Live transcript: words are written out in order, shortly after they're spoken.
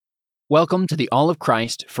Welcome to the All of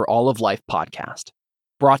Christ for All of Life podcast,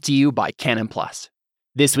 brought to you by Canon Plus.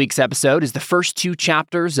 This week's episode is the first two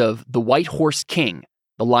chapters of The White Horse King,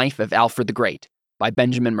 The Life of Alfred the Great by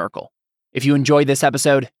Benjamin Merkle. If you enjoyed this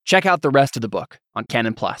episode, check out the rest of the book on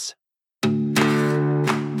Canon Plus.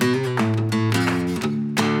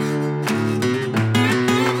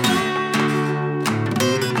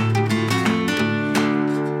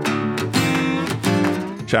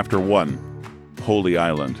 Chapter 1, Holy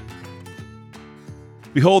Island.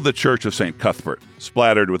 Behold the church of St. Cuthbert,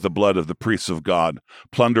 splattered with the blood of the priests of God,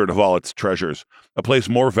 plundered of all its treasures. A place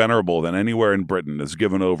more venerable than anywhere in Britain is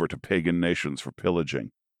given over to pagan nations for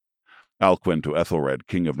pillaging. Alcuin to Ethelred,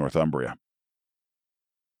 king of Northumbria.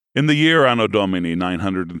 In the year Anno Domini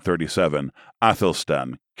 937,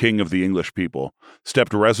 Athelstan, king of the English people,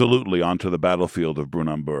 stepped resolutely onto the battlefield of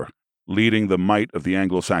Brunanburh, leading the might of the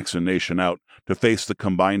Anglo-Saxon nation out to face the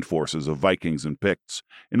combined forces of Vikings and Picts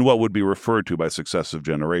in what would be referred to by successive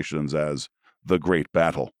generations as the Great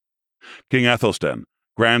Battle. King Athelstan,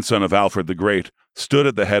 grandson of Alfred the Great, stood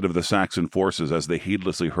at the head of the Saxon forces as they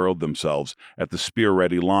heedlessly hurled themselves at the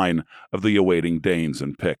spear-ready line of the awaiting Danes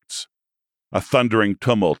and Picts. A thundering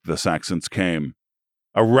tumult the Saxons came,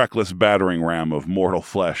 a reckless battering ram of mortal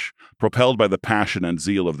flesh, propelled by the passion and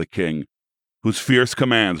zeal of the king, whose fierce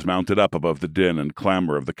commands mounted up above the din and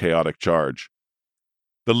clamor of the chaotic charge.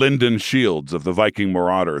 The linden shields of the Viking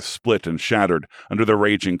marauders split and shattered under the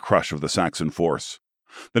raging crush of the Saxon force.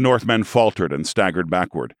 The Northmen faltered and staggered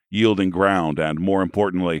backward, yielding ground and, more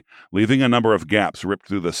importantly, leaving a number of gaps ripped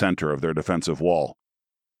through the center of their defensive wall.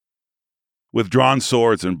 With drawn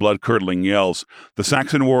swords and blood-curdling yells, the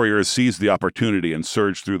Saxon warriors seized the opportunity and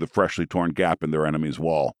surged through the freshly torn gap in their enemy's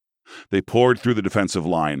wall. They poured through the defensive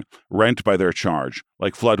line, rent by their charge,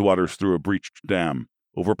 like floodwaters through a breached dam,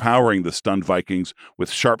 overpowering the stunned Vikings with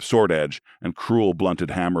sharp sword edge and cruel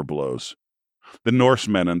blunted hammer blows. The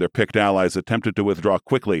Norsemen and their picked allies attempted to withdraw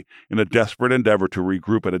quickly in a desperate endeavor to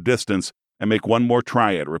regroup at a distance and make one more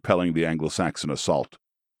try at repelling the Anglo-Saxon assault.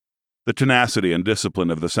 The tenacity and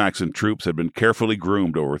discipline of the Saxon troops had been carefully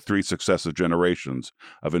groomed over 3 successive generations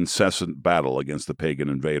of incessant battle against the pagan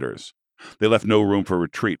invaders. They left no room for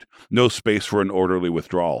retreat, no space for an orderly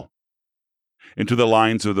withdrawal. Into the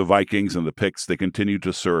lines of the Vikings and the Picts they continued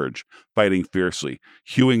to surge, fighting fiercely,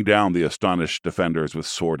 hewing down the astonished defenders with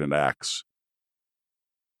sword and axe.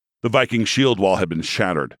 The Viking shield wall had been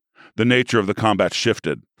shattered. The nature of the combat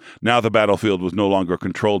shifted. Now the battlefield was no longer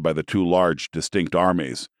controlled by the 2 large, distinct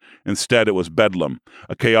armies. Instead, it was bedlam,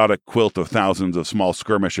 a chaotic quilt of thousands of small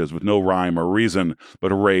skirmishes with no rhyme or reason,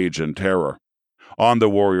 but rage and terror. On the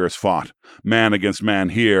warriors fought, man against man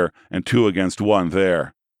here, and 2 against 1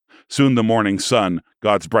 there. Soon the morning sun,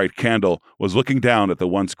 God's bright candle, was looking down at the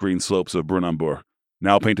once green slopes of Brunanburh,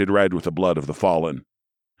 now painted red with the blood of the fallen.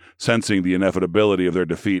 Sensing the inevitability of their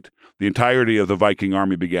defeat, the entirety of the Viking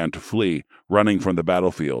army began to flee, running from the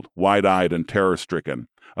battlefield, wide-eyed and terror-stricken,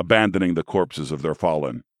 abandoning the corpses of their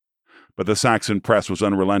fallen. But the Saxon press was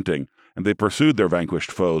unrelenting, and they pursued their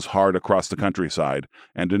vanquished foes hard across the countryside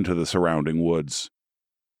and into the surrounding woods.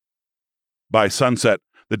 By sunset,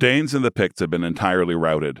 the Danes and the Picts had been entirely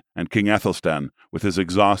routed, and King Athelstan, with his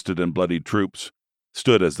exhausted and bloodied troops,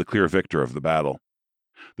 stood as the clear victor of the battle.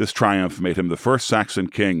 This triumph made him the first Saxon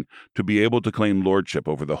king to be able to claim lordship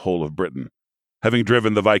over the whole of Britain, having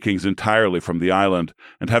driven the Vikings entirely from the island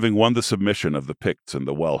and having won the submission of the Picts and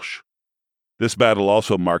the Welsh. This battle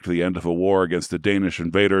also marked the end of a war against the Danish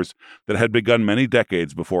invaders that had begun many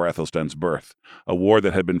decades before Athelstan's birth, a war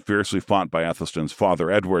that had been fiercely fought by Athelstan's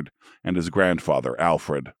father Edward and his grandfather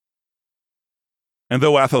Alfred. And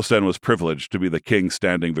though Athelstan was privileged to be the king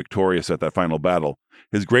standing victorious at that final battle,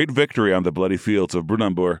 his great victory on the bloody fields of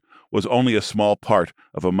Brunanburh was only a small part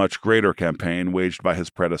of a much greater campaign waged by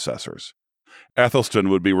his predecessors. Athelstan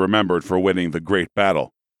would be remembered for winning the Great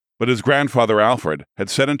Battle, but his grandfather Alfred had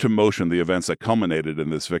set into motion the events that culminated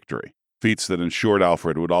in this victory, feats that ensured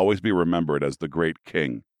Alfred would always be remembered as the Great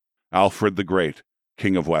King, Alfred the Great,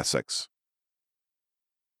 King of Wessex.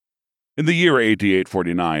 In the year AD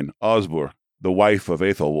 849, Osburh, the wife of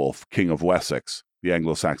Aethelwulf, King of Wessex, the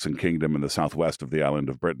Anglo-Saxon kingdom in the southwest of the island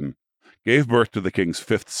of Britain, gave birth to the king's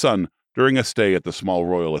 5th son during a stay at the small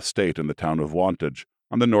royal estate in the town of Wantage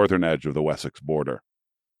on the northern edge of the Wessex border.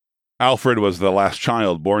 Alfred was the last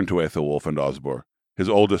child born to Aethelwulf and Osburh, his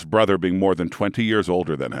oldest brother being more than 20 years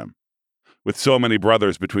older than him. With so many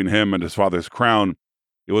brothers between him and his father's crown,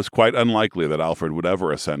 it was quite unlikely that Alfred would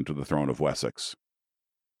ever ascend to the throne of Wessex.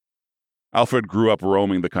 Alfred grew up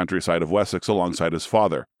roaming the countryside of Wessex alongside his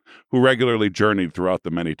father, who regularly journeyed throughout the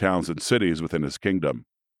many towns and cities within his kingdom.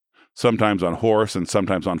 Sometimes on horse and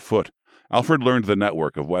sometimes on foot, Alfred learned the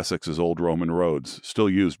network of Wessex's old Roman roads, still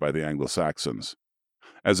used by the Anglo-Saxons.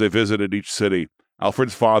 As they visited each city,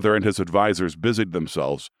 Alfred's father and his advisors busied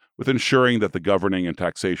themselves with ensuring that the governing and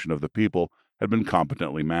taxation of the people had been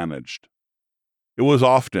competently managed. It was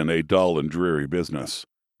often a dull and dreary business,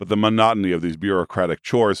 but the monotony of these bureaucratic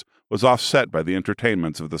chores was offset by the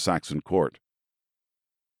entertainments of the Saxon court.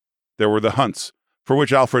 There were the hunts, for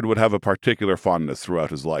which Alfred would have a particular fondness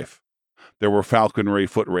throughout his life. There were falconry,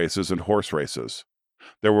 foot races, and horse races.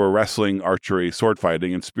 There were wrestling, archery, sword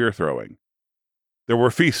fighting, and spear throwing. There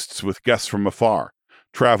were feasts with guests from afar,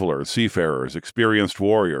 travelers, seafarers, experienced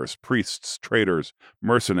warriors, priests, traders,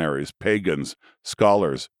 mercenaries, pagans,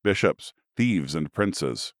 scholars, bishops, thieves, and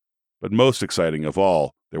princes. But most exciting of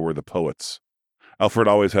all, there were the poets. Alfred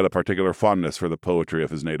always had a particular fondness for the poetry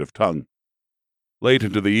of his native tongue. Late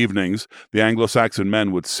into the evenings, the Anglo-Saxon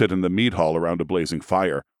men would sit in the mead hall around a blazing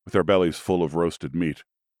fire, with their bellies full of roasted meat.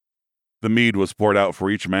 The mead was poured out for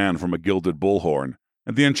each man from a gilded bullhorn,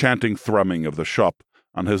 and the enchanting thrumming of the shop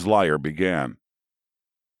on his lyre began.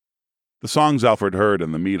 The songs Alfred heard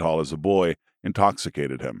in the mead hall as a boy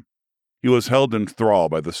intoxicated him. He was held in thrall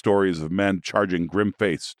by the stories of men charging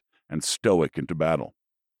grim-faced and stoic into battle.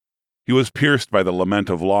 He was pierced by the lament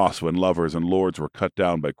of loss when lovers and lords were cut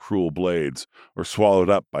down by cruel blades or swallowed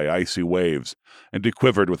up by icy waves, and he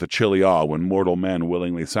quivered with a chilly awe when mortal men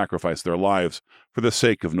willingly sacrificed their lives for the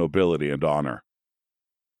sake of nobility and honor.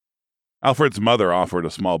 Alfred's mother offered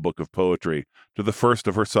a small book of poetry to the first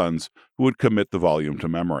of her sons who would commit the volume to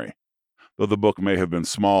memory. Though the book may have been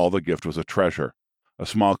small, the gift was a treasure, a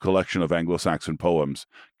small collection of Anglo-Saxon poems,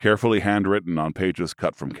 carefully handwritten on pages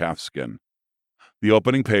cut from calfskin. The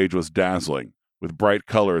opening page was dazzling, with bright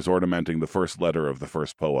colors ornamenting the first letter of the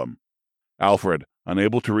first poem. Alfred,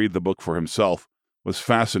 unable to read the book for himself, was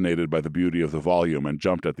fascinated by the beauty of the volume and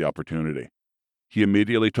jumped at the opportunity. He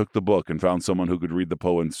immediately took the book and found someone who could read the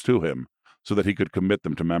poems to him, so that he could commit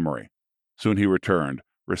them to memory. Soon he returned,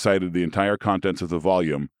 recited the entire contents of the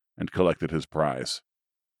volume, and collected his prize.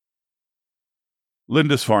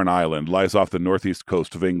 Lindisfarne Island lies off the northeast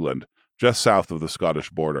coast of England, just south of the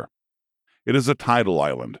Scottish border. It is a tidal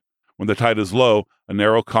island. When the tide is low, a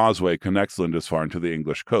narrow causeway connects Lindisfarne to the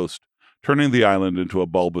English coast, turning the island into a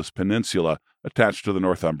bulbous peninsula attached to the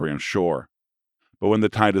Northumbrian shore. But when the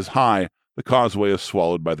tide is high, the causeway is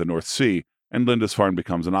swallowed by the North Sea, and Lindisfarne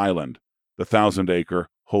becomes an island, the 1,000-acre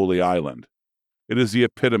Holy Island. It is the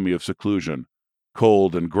epitome of seclusion.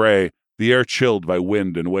 Cold and gray, the air chilled by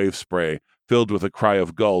wind and wave spray, filled with a cry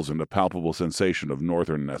of gulls and a palpable sensation of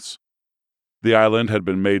northernness. The island had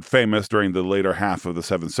been made famous during the later half of the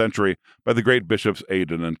 7th century by the great bishops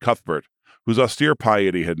Aidan and Cuthbert, whose austere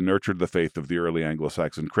piety had nurtured the faith of the early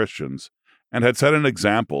Anglo-Saxon Christians, and had set an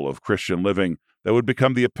example of Christian living that would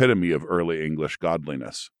become the epitome of early English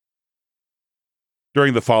godliness.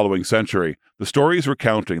 During the following century, the stories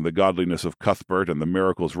recounting the godliness of Cuthbert and the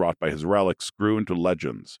miracles wrought by his relics grew into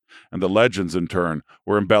legends, and the legends, in turn,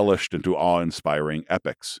 were embellished into awe-inspiring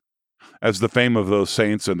epics. As the fame of those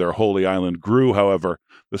saints and their holy island grew, however,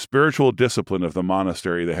 the spiritual discipline of the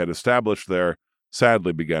monastery they had established there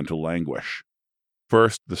sadly began to languish.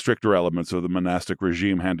 First, the stricter elements of the monastic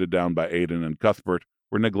regime handed down by Aidan and Cuthbert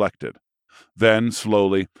were neglected. Then,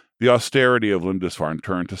 slowly, the austerity of Lindisfarne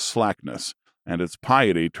turned to slackness, and its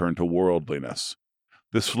piety turned to worldliness.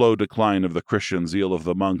 This slow decline of the Christian zeal of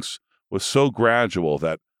the monks was so gradual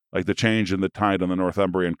that, like the change in the tide on the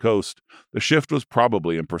Northumbrian coast, the shift was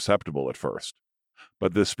probably imperceptible at first.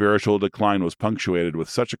 But this spiritual decline was punctuated with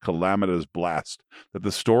such a calamitous blast that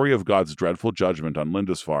the story of God's dreadful judgment on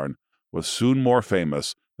Lindisfarne was soon more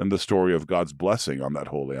famous than the story of God's blessing on that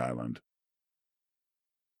holy island.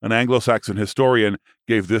 An Anglo-Saxon historian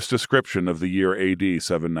gave this description of the year AD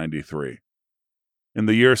 793. In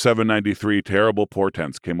the year 793, terrible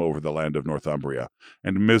portents came over the land of Northumbria,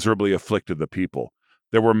 and miserably afflicted the people.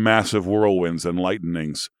 There were massive whirlwinds and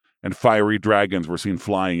lightnings, and fiery dragons were seen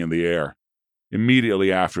flying in the air.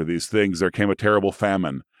 Immediately after these things, there came a terrible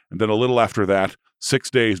famine, and then a little after that, 6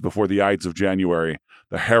 days before the Ides of January,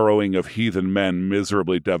 the harrowing of heathen men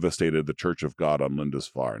miserably devastated the Church of God on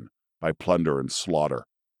Lindisfarne by plunder and slaughter.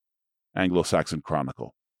 Anglo-Saxon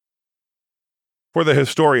Chronicle. For the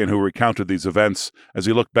historian who recounted these events, as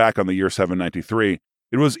he looked back on the year 793,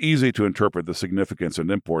 it was easy to interpret the significance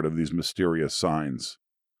and import of these mysterious signs.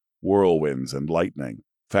 Whirlwinds and lightning,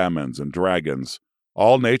 famines and dragons,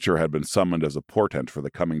 all nature had been summoned as a portent for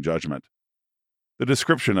the coming judgment. The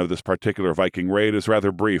description of this particular Viking raid is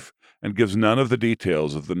rather brief and gives none of the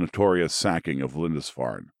details of the notorious sacking of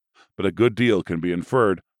Lindisfarne, but a good deal can be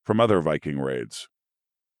inferred from other Viking raids.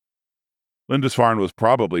 Lindisfarne was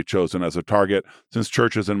probably chosen as a target since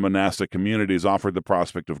churches and monastic communities offered the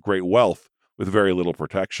prospect of great wealth with very little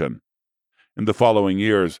protection. In the following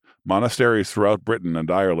years, monasteries throughout Britain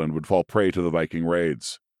and Ireland would fall prey to the Viking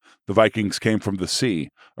raids. The Vikings came from the sea,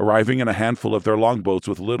 arriving in a handful of their longboats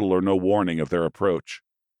with little or no warning of their approach.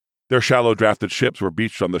 Their shallow-drafted ships were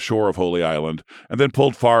beached on the shore of Holy Island and then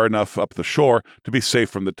pulled far enough up the shore to be safe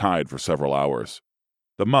from the tide for several hours.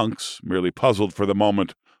 The monks, merely puzzled for the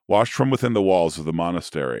moment, watched from within the walls of the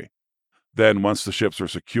monastery. Then, once the ships were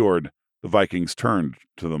secured, the Vikings turned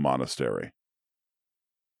to the monastery.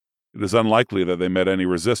 It is unlikely that they met any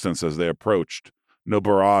resistance as they approached. No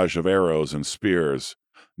barrage of arrows and spears.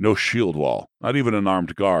 No shield wall, not even an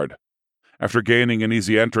armed guard. After gaining an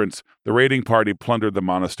easy entrance, the raiding party plundered the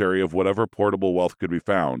monastery of whatever portable wealth could be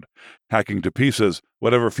found, hacking to pieces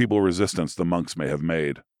whatever feeble resistance the monks may have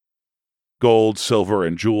made. Gold, silver,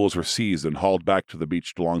 and jewels were seized and hauled back to the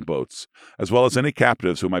beached longboats, as well as any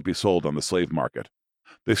captives who might be sold on the slave market.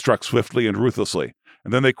 They struck swiftly and ruthlessly,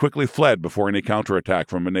 and then they quickly fled before any counterattack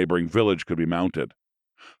from a neighboring village could be mounted.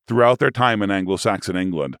 Throughout their time in Anglo-Saxon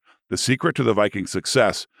England, the secret to the Viking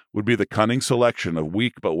success would be the cunning selection of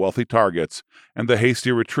weak but wealthy targets and the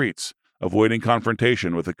hasty retreats, avoiding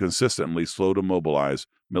confrontation with the consistently slow-to-mobilize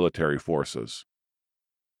military forces.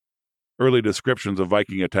 Early descriptions of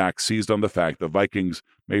Viking attacks seized on the fact that Vikings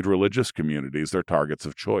made religious communities their targets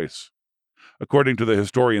of choice. According to the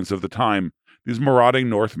historians of the time, these marauding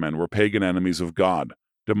Northmen were pagan enemies of God,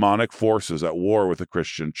 demonic forces at war with the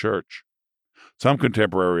Christian church. Some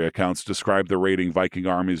contemporary accounts describe the raiding Viking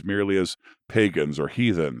armies merely as pagans or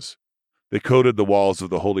heathens. They coated the walls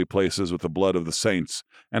of the holy places with the blood of the saints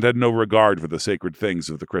and had no regard for the sacred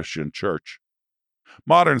things of the Christian church.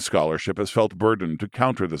 Modern scholarship has felt burdened to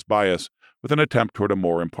counter this bias with an attempt toward a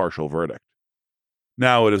more impartial verdict.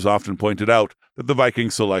 Now it is often pointed out that the Viking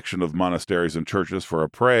selection of monasteries and churches for a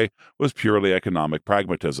prey was purely economic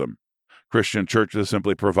pragmatism. Christian churches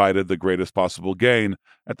simply provided the greatest possible gain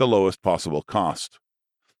at the lowest possible cost.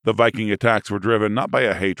 The Viking attacks were driven not by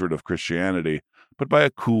a hatred of Christianity, but by a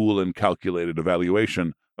cool and calculated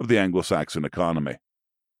evaluation of the Anglo-Saxon economy.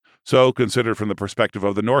 So, considered from the perspective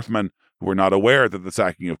of the Northmen, who were not aware that the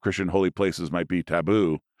sacking of Christian holy places might be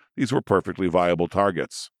taboo, these were perfectly viable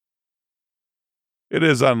targets. It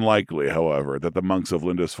is unlikely, however, that the monks of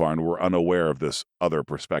Lindisfarne were unaware of this other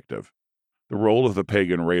perspective. The role of the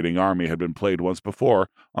pagan raiding army had been played once before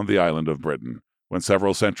on the island of Britain, when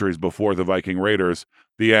several centuries before the Viking raiders,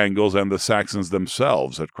 the Angles and the Saxons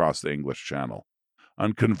themselves had crossed the English Channel.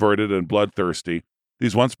 Unconverted and bloodthirsty,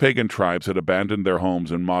 these once pagan tribes had abandoned their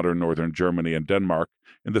homes in modern northern Germany and Denmark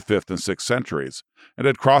in the 5th and 6th centuries, and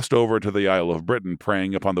had crossed over to the Isle of Britain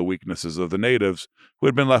preying upon the weaknesses of the natives who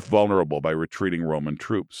had been left vulnerable by retreating Roman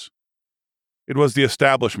troops. It was the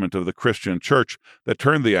establishment of the Christian church that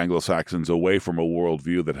turned the Anglo-Saxons away from a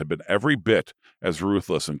worldview that had been every bit as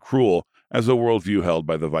ruthless and cruel as the worldview held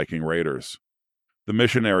by the Viking raiders. The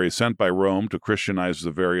missionaries sent by Rome to Christianize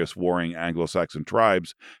the various warring Anglo-Saxon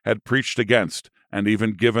tribes had preached against and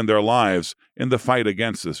even given their lives in the fight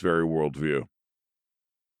against this very worldview.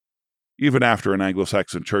 Even after an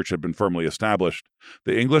Anglo-Saxon church had been firmly established,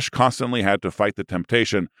 the English constantly had to fight the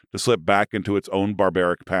temptation to slip back into its own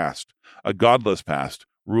barbaric past, a godless past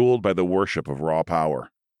ruled by the worship of raw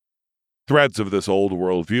power. Threads of this old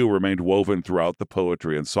worldview remained woven throughout the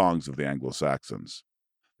poetry and songs of the Anglo-Saxons.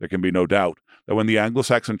 There can be no doubt that when the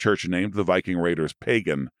Anglo-Saxon church named the Viking raiders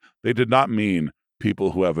pagan, they did not mean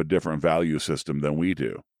people who have a different value system than we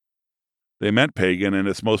do. They meant pagan in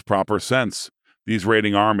its most proper sense. These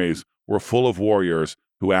raiding armies were full of warriors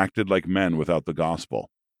who acted like men without the gospel.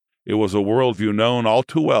 It was a worldview known all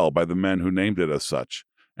too well by the men who named it as such,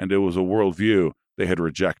 and it was a worldview they had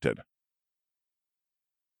rejected.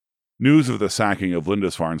 News of the sacking of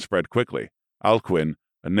Lindisfarne spread quickly. Alcuin,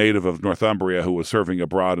 a native of Northumbria who was serving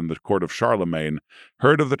abroad in the court of Charlemagne,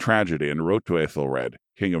 heard of the tragedy and wrote to Aethelred,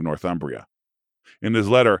 king of Northumbria. In his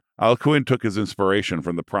letter, Alcuin took his inspiration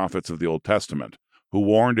from the prophets of the Old Testament, who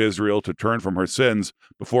warned Israel to turn from her sins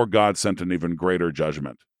before God sent an even greater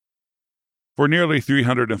judgment. For nearly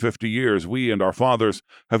 350 years, we and our fathers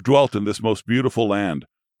have dwelt in this most beautiful land,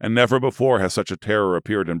 and never before has such a terror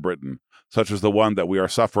appeared in Britain, such as the one that we are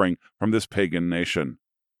suffering from this pagan nation.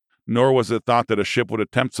 Nor was it thought that a ship would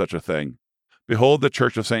attempt such a thing. Behold the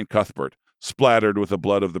church of St. Cuthbert, splattered with the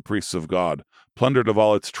blood of the priests of God, plundered of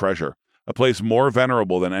all its treasure, a place more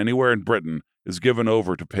venerable than anywhere in Britain, is given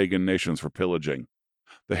over to pagan nations for pillaging.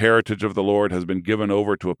 The heritage of the Lord has been given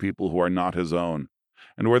over to a people who are not his own.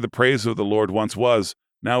 And where the praise of the Lord once was,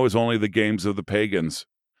 now is only the games of the pagans.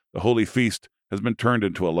 The holy feast has been turned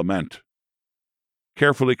into a lament.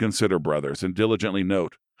 Carefully consider, brothers, and diligently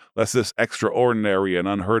note, lest this extraordinary and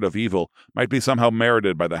unheard-of evil might be somehow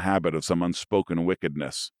merited by the habit of some unspoken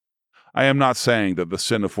wickedness. I am not saying that the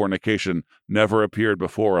sin of fornication never appeared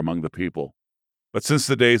before among the people. But since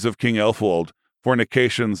the days of King Elfwald,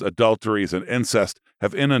 fornications, adulteries, and incest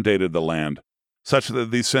have inundated the land, such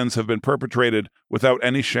that these sins have been perpetrated without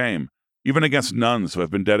any shame, even against nuns who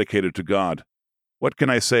have been dedicated to God. What can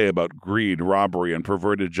I say about greed, robbery, and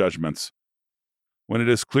perverted judgments? When it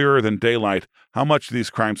is clearer than daylight how much these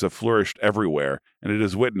crimes have flourished everywhere, and it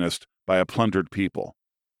is witnessed by a plundered people.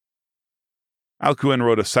 Alcuin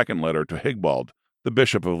wrote a second letter to Higbald, the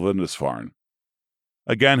bishop of Lindisfarne.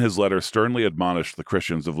 Again, his letter sternly admonished the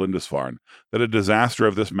Christians of Lindisfarne that a disaster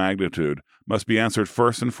of this magnitude must be answered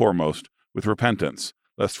first and foremost with repentance,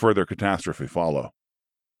 lest further catastrophe follow.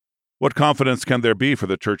 What confidence can there be for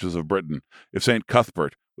the churches of Britain if St.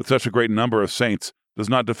 Cuthbert, with such a great number of saints, does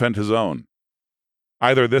not defend his own?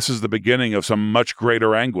 Either this is the beginning of some much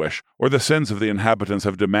greater anguish, or the sins of the inhabitants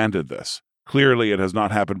have demanded this. Clearly it has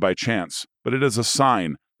not happened by chance, but it is a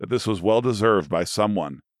sign that this was well deserved by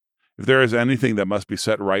someone. If there is anything that must be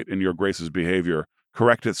set right in your Grace's behavior,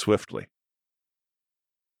 correct it swiftly.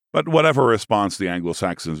 But whatever response the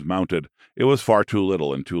Anglo-Saxons mounted, it was far too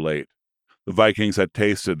little and too late. The Vikings had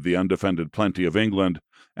tasted the undefended plenty of England,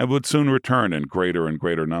 and would soon return in greater and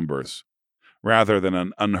greater numbers. Rather than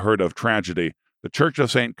an unheard-of tragedy, the Church of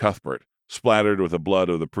St. Cuthbert, splattered with the blood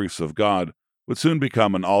of the priests of God, would soon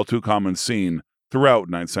become an all-too-common scene throughout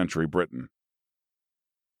 9th century Britain.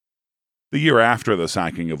 The year after the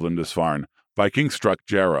sacking of Lindisfarne, Vikings struck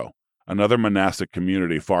Jarrow, another monastic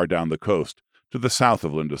community far down the coast, to the south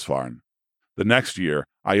of Lindisfarne. The next year,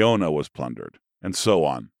 Iona was plundered, and so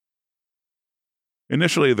on.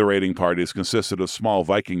 Initially, the raiding parties consisted of small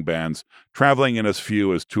Viking bands traveling in as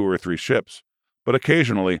few as 2 or 3 ships, but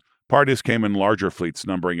occasionally parties came in larger fleets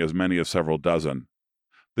numbering as many as several dozen.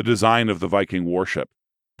 The design of the Viking warship,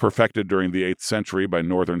 perfected during the 8th century by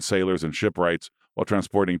northern sailors and shipwrights while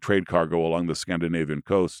transporting trade cargo along the Scandinavian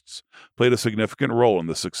coasts, played a significant role in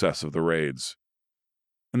the success of the raids.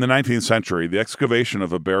 In the 19th century, the excavation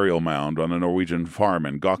of a burial mound on a Norwegian farm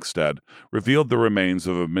in Gokstad revealed the remains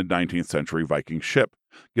of a mid-19th century Viking ship,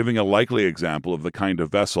 giving a likely example of the kind of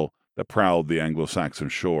vessel that prowled the Anglo-Saxon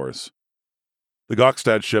shores. The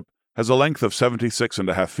Gokstad ship has a length of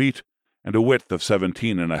 76.5 feet and a width of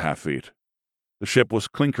 17.5 feet. The ship was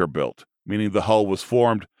clinker-built, meaning the hull was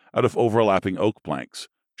formed out of overlapping oak planks,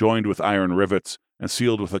 joined with iron rivets and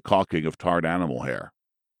sealed with a caulking of tarred animal hair.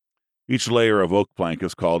 Each layer of oak plank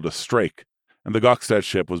is called a strake, and the Gokstad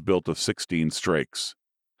ship was built of 16 strakes.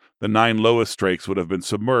 The 9 lowest strakes would have been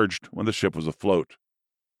submerged when the ship was afloat.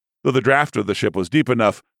 Though the draft of the ship was deep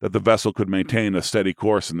enough that the vessel could maintain a steady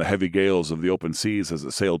course in the heavy gales of the open seas as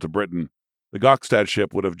it sailed to Britain, the Gokstad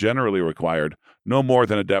ship would have generally required no more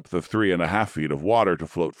than a depth of 3.5 feet of water to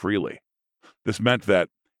float freely. This meant that,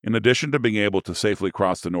 in addition to being able to safely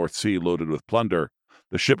cross the North Sea loaded with plunder,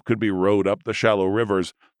 the ship could be rowed up the shallow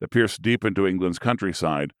rivers that pierced deep into England's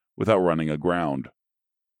countryside without running aground.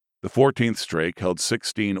 The 14th strake held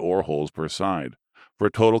 16 oar holes per side, for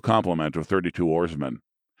a total complement of 32 oarsmen.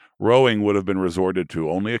 Rowing would have been resorted to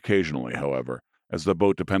only occasionally, however, as the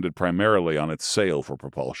boat depended primarily on its sail for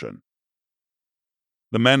propulsion.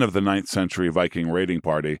 The men of the 9th century Viking raiding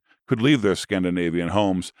party could leave their Scandinavian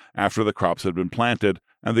homes after the crops had been planted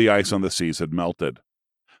and the ice on the seas had melted.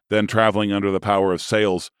 Then, traveling under the power of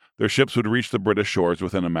sails, their ships would reach the British shores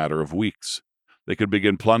within a matter of weeks. They could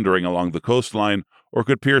begin plundering along the coastline, or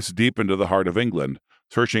could pierce deep into the heart of England,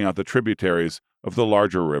 searching out the tributaries of the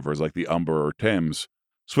larger rivers like the Humber or Thames,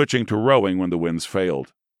 switching to rowing when the winds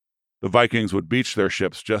failed. The Vikings would beach their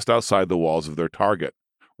ships just outside the walls of their target,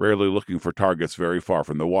 rarely looking for targets very far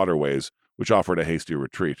from the waterways, which offered a hasty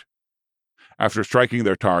retreat. After striking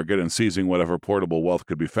their target and seizing whatever portable wealth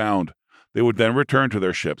could be found, they would then return to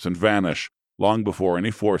their ships and vanish long before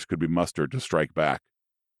any force could be mustered to strike back.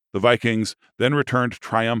 The Vikings then returned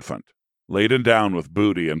triumphant, laden down with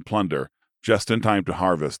booty and plunder, just in time to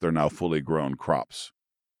harvest their now fully grown crops.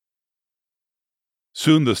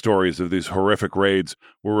 Soon the stories of these horrific raids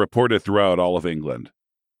were reported throughout all of England.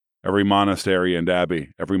 Every monastery and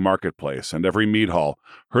abbey, every marketplace, and every mead hall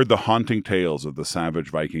heard the haunting tales of the savage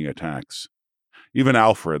Viking attacks. Even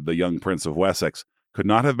Alfred, the young Prince of Wessex, could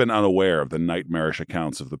not have been unaware of the nightmarish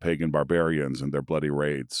accounts of the pagan barbarians and their bloody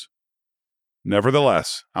raids.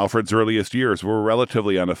 Nevertheless, Alfred's earliest years were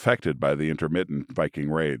relatively unaffected by the intermittent Viking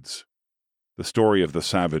raids. The story of the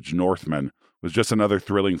savage Northmen was just another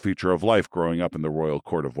thrilling feature of life growing up in the royal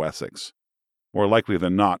court of Wessex. More likely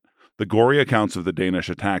than not, the gory accounts of the Danish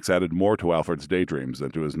attacks added more to Alfred's daydreams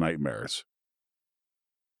than to his nightmares.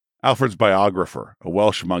 Alfred's biographer, a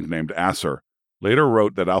Welsh monk named Asser, later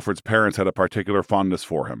wrote that Alfred's parents had a particular fondness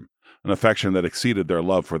for him, an affection that exceeded their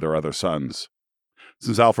love for their other sons.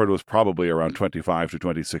 Since Alfred was probably around 25 to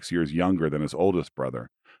 26 years younger than his oldest brother,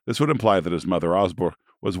 this would imply that his mother Osburh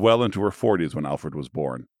was well into her 40s when Alfred was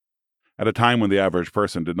born. At a time when the average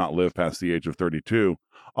person did not live past the age of 32,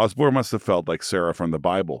 Osburh must have felt like Sarah from the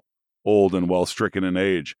Bible, old and well stricken in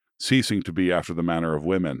age, ceasing to be after the manner of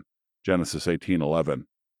women. Genesis 18:11.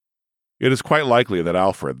 It is quite likely that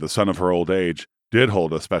Alfred, the son of her old age, did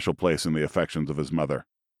hold a special place in the affections of his mother.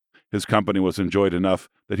 His company was enjoyed enough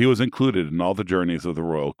that he was included in all the journeys of the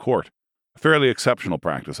royal court, a fairly exceptional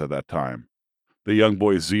practice at that time. The young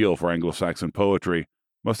boy's zeal for Anglo-Saxon poetry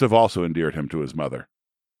must have also endeared him to his mother.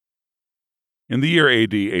 In the year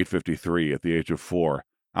AD 853, at the age of 4,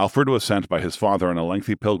 Alfred was sent by his father on a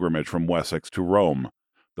lengthy pilgrimage from Wessex to Rome,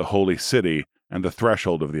 the holy city and the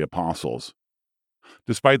threshold of the apostles.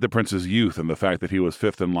 Despite the prince's youth and the fact that he was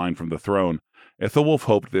fifth in line from the throne, Ethelwulf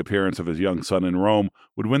hoped the appearance of his young son in Rome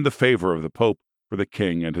would win the favor of the pope for the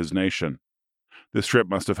king and his nation. This trip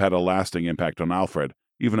must have had a lasting impact on Alfred,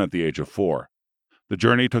 even at the age of 4. The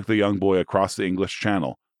journey took the young boy across the English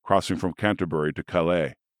Channel, crossing from Canterbury to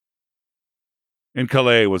Calais. In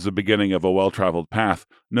Calais was the beginning of a well-traveled path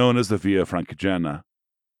known as the Via Francigena.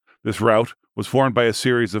 This route was formed by a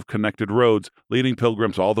series of connected roads leading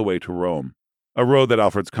pilgrims all the way to Rome, a road that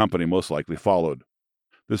Alfred's company most likely followed.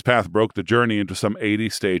 This path broke the journey into some 80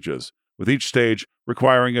 stages, with each stage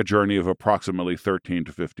requiring a journey of approximately 13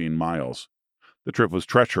 to 15 miles. The trip was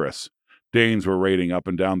treacherous. Danes were raiding up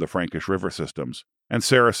and down the Frankish river systems, and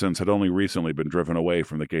Saracens had only recently been driven away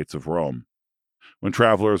from the gates of Rome. When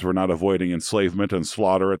travelers were not avoiding enslavement and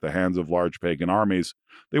slaughter at the hands of large pagan armies,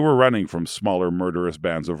 they were running from smaller murderous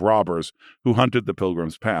bands of robbers who hunted the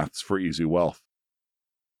pilgrims' paths for easy wealth.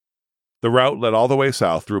 The route led all the way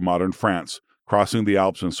south through modern France, crossing the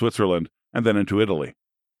Alps in Switzerland, and then into Italy.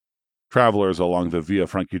 Travelers along the Via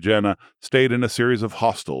Francigena stayed in a series of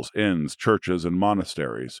hostels, inns, churches, and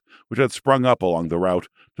monasteries, which had sprung up along the route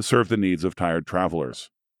to serve the needs of tired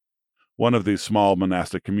travelers. One of these small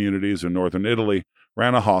monastic communities in northern Italy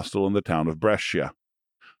ran a hostel in the town of Brescia.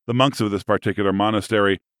 The monks of this particular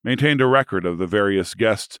monastery maintained a record of the various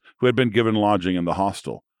guests who had been given lodging in the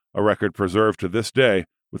hostel, a record preserved to this day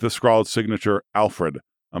with the scrawled signature Alfred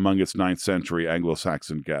among its 9th century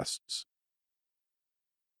Anglo-Saxon guests.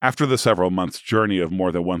 After the several months' journey of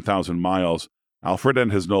more than 1,000 miles, Alfred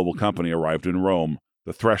and his noble company arrived in Rome,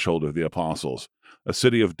 the threshold of the apostles, a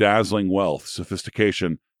city of dazzling wealth,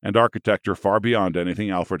 sophistication, and architecture far beyond anything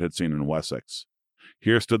Alfred had seen in Wessex.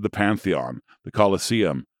 Here stood the Pantheon, the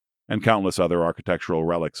Colosseum, and countless other architectural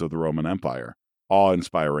relics of the Roman Empire,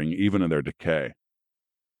 awe-inspiring even in their decay.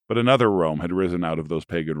 But another Rome had risen out of those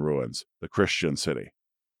pagan ruins, the Christian city.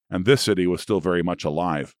 And this city was still very much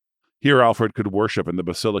alive. Here Alfred could worship in the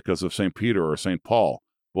basilicas of St. Peter or St. Paul,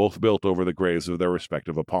 both built over the graves of their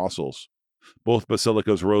respective apostles. Both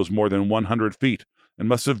basilicas rose more than 100 feet and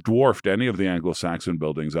must have dwarfed any of the Anglo-Saxon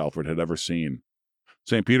buildings Alfred had ever seen.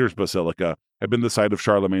 St. Peter's Basilica had been the site of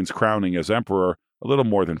Charlemagne's crowning as emperor a little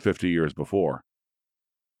more than 50 years before.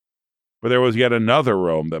 But there was yet another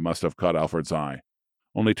Rome that must have caught Alfred's eye.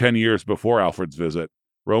 Only 10 years before Alfred's visit,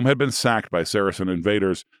 Rome had been sacked by Saracen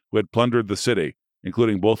invaders who had plundered the city,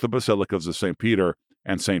 including both the basilicas of St. Peter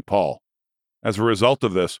and St. Paul. As a result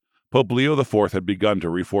of this, Pope Leo IV had begun to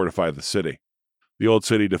refortify the city. The old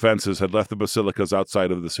city defenses had left the basilicas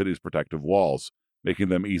outside of the city's protective walls, making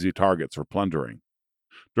them easy targets for plundering.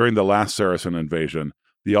 During the last Saracen invasion,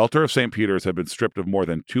 the altar of St. Peter's had been stripped of more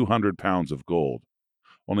than 200 pounds of gold.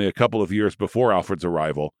 Only a couple of years before Alfred's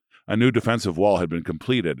arrival, a new defensive wall had been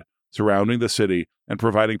completed, surrounding the city and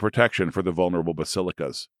providing protection for the vulnerable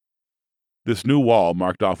basilicas. This new wall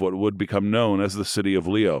marked off what would become known as the City of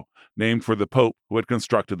Leo, named for the Pope who had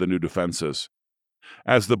constructed the new defenses.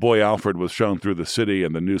 As the boy Alfred was shown through the city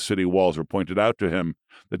and the new city walls were pointed out to him,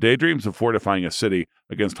 the daydreams of fortifying a city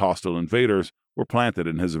against hostile invaders were planted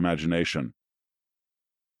in his imagination.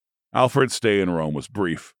 Alfred's stay in Rome was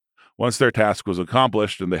brief. Once their task was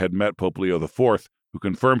accomplished and they had met Pope Leo IV, who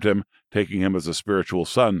confirmed him, taking him as a spiritual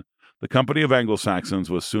son, the company of Anglo-Saxons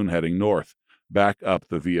was soon heading north, back up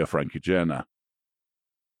the Via Francigena.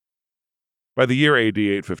 By the year AD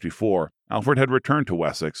 854, Alfred had returned to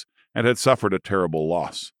Wessex and had suffered a terrible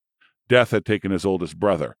loss. Death had taken his oldest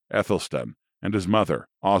brother, Aethelstan, and his mother,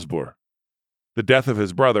 Osburh. The death of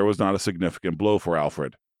his brother was not a significant blow for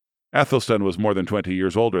Alfred. Aethelstan was more than 20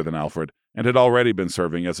 years older than Alfred and had already been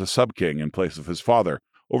serving as a sub-king in place of his father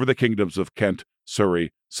over the kingdoms of Kent,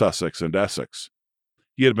 Surrey, Sussex, and Essex.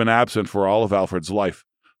 He had been absent for all of Alfred's life,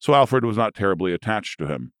 so Alfred was not terribly attached to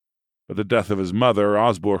him. but the death of his mother,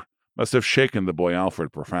 Osburh, must have shaken the boy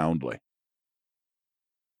Alfred profoundly.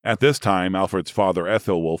 At this time, Alfred's father,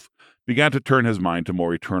 Ethelwulf, began to turn his mind to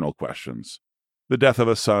more eternal questions. The death of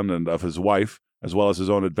a son and of his wife, as well as his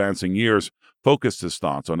own advancing years, focused his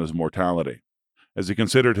thoughts on his mortality. As he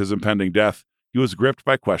considered his impending death, he was gripped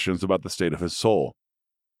by questions about the state of his soul.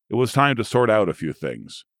 It was time to sort out a few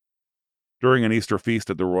things. During an Easter feast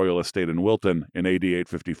at the royal estate in Wilton in AD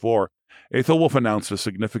 854, Ethelwulf announced a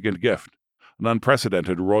significant gift, an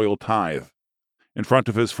unprecedented royal tithe. In front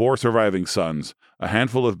of his 4 surviving sons, a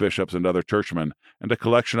handful of bishops and other churchmen, and a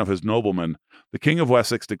collection of his noblemen, the King of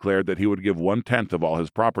Wessex declared that he would give 1/10 of all his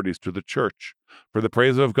properties to the Church, for the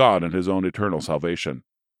praise of God and his own eternal salvation.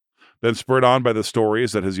 Then, spurred on by the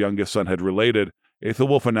stories that his youngest son had related,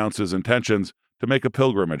 Ethelwulf announced his intentions to make a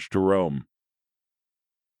pilgrimage to Rome.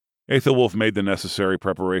 Ethelwulf made the necessary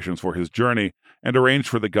preparations for his journey and arranged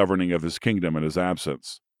for the governing of his kingdom in his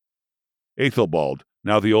absence. Ethelbald,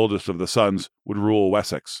 now the oldest of the sons, would rule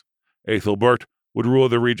Wessex. Ethelbert would rule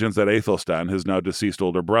the regions that Aethelstan, his now deceased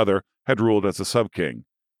older brother, had ruled as a sub-king: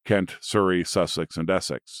 Kent, Surrey, Sussex, and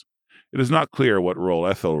Essex. It is not clear what role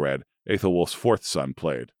Ethelred, Ethelwulf's 4th son,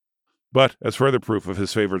 played. But, as further proof of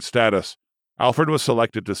his favored status, Alfred was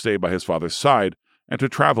selected to stay by his father's side and to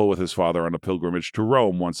travel with his father on a pilgrimage to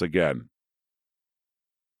Rome once again.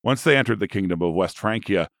 Once they entered the kingdom of West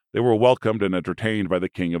Francia, they were welcomed and entertained by the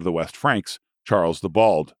king of the West Franks, Charles the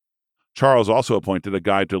Bald. Charles also appointed a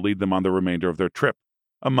guide to lead them on the remainder of their trip,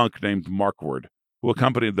 a monk named Markward, who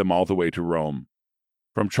accompanied them all the way to Rome.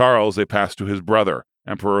 From Charles they passed to his brother,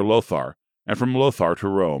 Emperor Lothar, and from Lothar to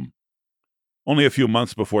Rome. Only a few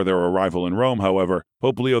months before their arrival in Rome, however,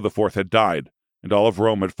 Pope Leo IV had died, and all of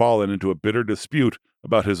Rome had fallen into a bitter dispute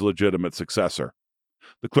about his legitimate successor.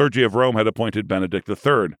 The clergy of Rome had appointed Benedict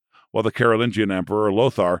III, while the Carolingian Emperor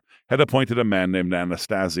Lothar had appointed a man named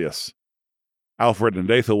Anastasius. Alfred and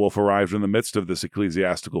Ethelwulf arrived in the midst of this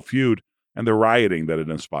ecclesiastical feud and the rioting that it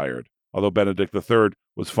inspired, although Benedict III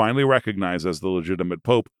was finally recognized as the legitimate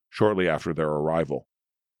pope shortly after their arrival.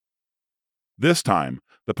 This time,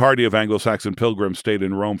 the party of Anglo-Saxon pilgrims stayed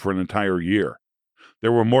in Rome for an entire year.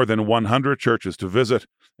 There were more than 100 churches to visit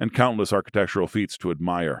and countless architectural feats to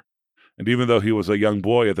admire. And even though he was a young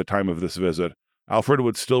boy at the time of this visit, Alfred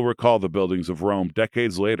would still recall the buildings of Rome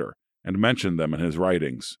decades later and mention them in his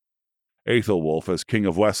writings. Ethelwulf, as King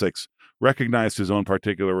of Wessex, recognized his own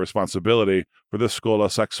particular responsibility for the Schola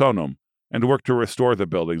Saxonum and worked to restore the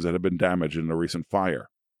buildings that had been damaged in a recent fire.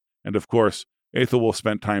 And of course, Ethelwulf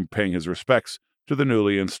spent time paying his respects to the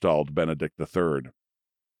newly installed Benedict III.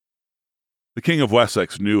 The King of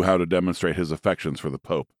Wessex knew how to demonstrate his affections for the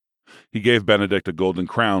Pope. He gave Benedict a golden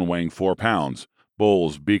crown weighing 4 pounds,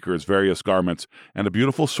 bowls, beakers, various garments, and a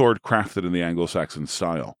beautiful sword crafted in the Anglo-Saxon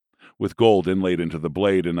style, with gold inlaid into the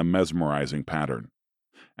blade in a mesmerizing pattern.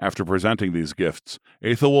 After presenting these gifts,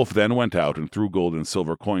 Ethelwulf then went out and threw gold and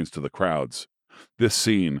silver coins to the crowds. This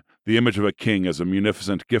scene, the image of a king as a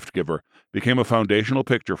munificent gift-giver, became a foundational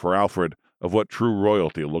picture for Alfred of what true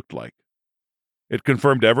royalty looked like. It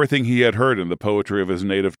confirmed everything he had heard in the poetry of his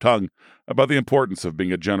native tongue about the importance of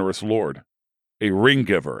being a generous lord, a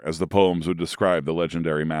ring-giver, as the poems would describe the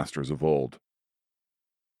legendary masters of old.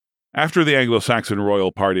 After the Anglo-Saxon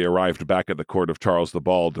royal party arrived back at the court of Charles the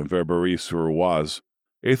Bald in Verberie-sur-Oise,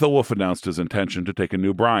 Ethelwulf announced his intention to take a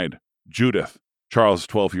new bride, Judith, Charles'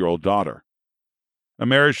 12-year-old daughter. A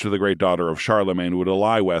marriage to the great daughter of Charlemagne would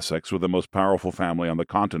ally Wessex with the most powerful family on the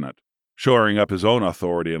continent, shoring up his own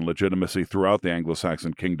authority and legitimacy throughout the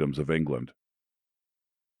Anglo-Saxon kingdoms of England.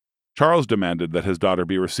 Charles demanded that his daughter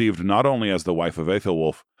be received not only as the wife of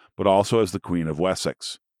Ethelwulf, but also as the Queen of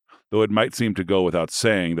Wessex. Though it might seem to go without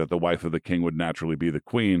saying that the wife of the king would naturally be the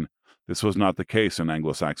queen, this was not the case in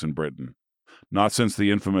Anglo-Saxon Britain. Not since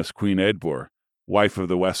the infamous Queen Eadburh, wife of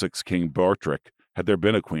the Wessex king Bortrick, had there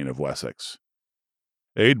been a Queen of Wessex.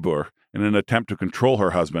 Eadburh, in an attempt to control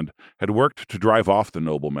her husband, had worked to drive off the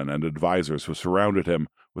noblemen and advisers who surrounded him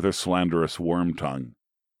with her slanderous worm tongue.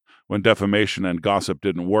 When defamation and gossip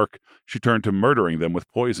didn't work, she turned to murdering them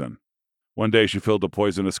with poison. One day she filled a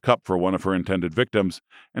poisonous cup for one of her intended victims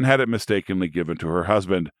and had it mistakenly given to her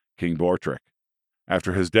husband, King Bortrick.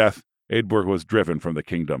 After his death, Eadburh was driven from the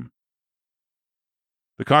kingdom.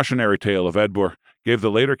 The cautionary tale of Eadburh gave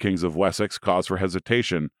the later kings of Wessex cause for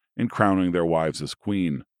hesitation in crowning their wives as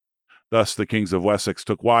queen. Thus the kings of Wessex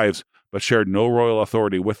took wives, but shared no royal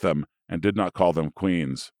authority with them and did not call them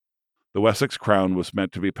queens. The Wessex crown was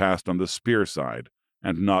meant to be passed on the spear side,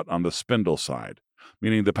 and not on the spindle side,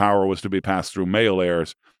 meaning the power was to be passed through male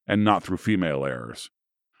heirs and not through female heirs.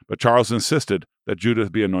 But Charles insisted that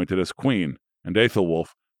Judith be anointed as queen, and Ethelwulf,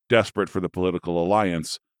 desperate for the political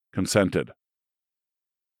alliance, consented.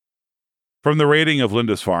 From the raiding of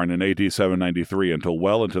Lindisfarne in AD 793 until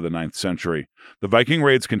well into the 9th century, the Viking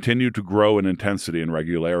raids continued to grow in intensity and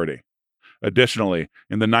regularity. Additionally,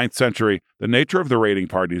 in the 9th century, the nature of the raiding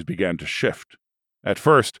parties began to shift. At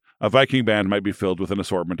first, a Viking band might be filled with an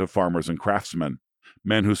assortment of farmers and craftsmen,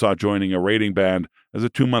 men who saw joining a raiding band as a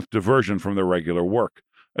 2-month diversion from their regular work,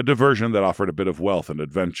 a diversion that offered a bit of wealth and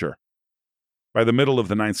adventure. By the middle of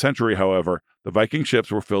the 9th century, however, the Viking ships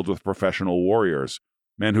were filled with professional warriors,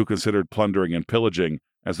 men who considered plundering and pillaging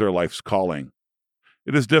as their life's calling.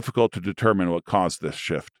 It is difficult to determine what caused this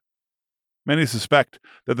shift. Many suspect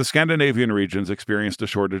that the Scandinavian regions experienced a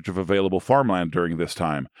shortage of available farmland during this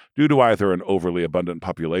time, due to either an overly abundant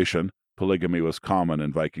population, polygamy was common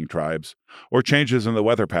in Viking tribes, or changes in the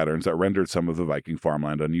weather patterns that rendered some of the Viking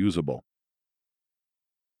farmland unusable.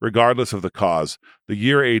 Regardless of the cause, the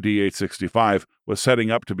year AD 865 was setting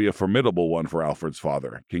up to be a formidable one for Alfred's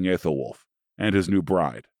father, King Æthelwulf, and his new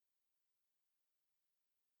bride.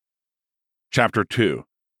 Chapter 2.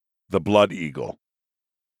 The Blood Eagle.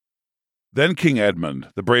 Then King Edmund,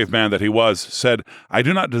 the brave man that he was, said, "I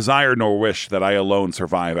do not desire nor wish that I alone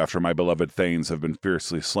survive after my beloved thanes have been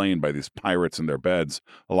fiercely slain by these pirates in their beds,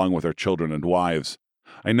 along with their children and wives.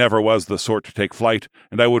 I never was the sort to take flight,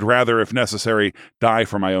 and I would rather, if necessary, die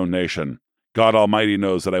for my own nation. God Almighty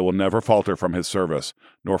knows that I will never falter from his service,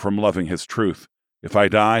 nor from loving his truth. If I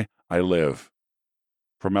die, I live."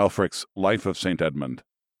 From Elfric's Life of St. Edmund.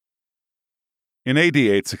 In AD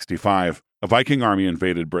 865, a Viking army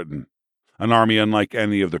invaded Britain. An army unlike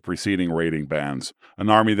any of the preceding raiding bands, an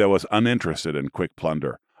army that was uninterested in quick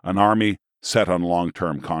plunder, an army set on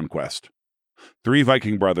long-term conquest. 3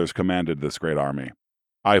 Viking brothers commanded this great army: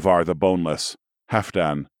 Ivar the Boneless,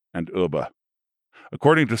 Halfdan, and Ubbe.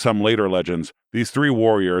 According to some later legends, these 3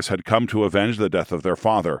 warriors had come to avenge the death of their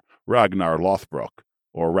father, Ragnar Lothbrok,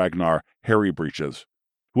 or Ragnar Hairy Breeches,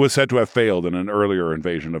 who was said to have failed in an earlier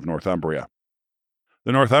invasion of Northumbria.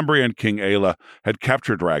 The Northumbrian king Aelle had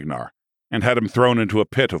captured Ragnar and had him thrown into a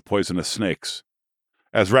pit of poisonous snakes.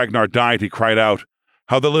 As Ragnar died, he cried out,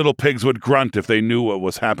 "How the little pigs would grunt if they knew what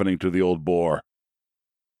was happening to the old boar."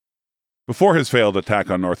 Before his failed attack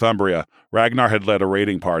on Northumbria, Ragnar had led a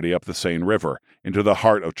raiding party up the Seine River into the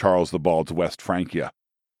heart of Charles the Bald's West Francia.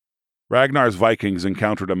 Ragnar's Vikings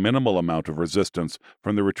encountered a minimal amount of resistance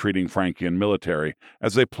from the retreating Frankian military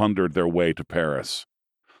as they plundered their way to Paris.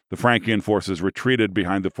 The Frankian forces retreated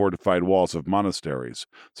behind the fortified walls of monasteries,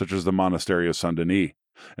 such as the monastery of Saint-Denis,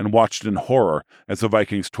 and watched in horror as the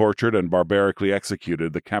Vikings tortured and barbarically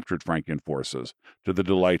executed the captured Frankian forces, to the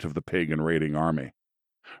delight of the pagan raiding army.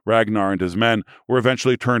 Ragnar and his men were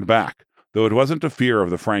eventually turned back, though it wasn't a fear of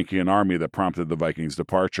the Frankian army that prompted the Vikings'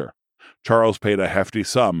 departure. Charles paid a hefty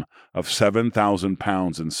sum of 7,000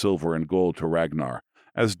 pounds in silver and gold to Ragnar,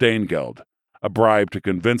 as Danegeld, a bribe to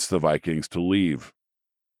convince the Vikings to leave.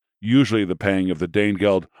 Usually the paying of the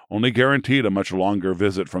Danegeld only guaranteed a much longer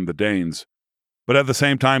visit from the Danes, but at the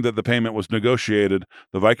same time that the payment was negotiated,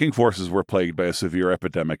 the Viking forces were plagued by a severe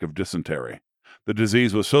epidemic of dysentery. The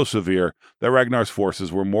disease was so severe that Ragnar's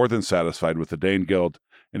forces were more than satisfied with the Danegeld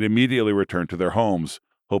and immediately returned to their homes,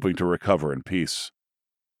 hoping to recover in peace.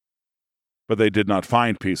 But they did not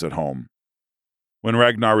find peace at home. When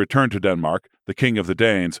Ragnar returned to Denmark, the king of the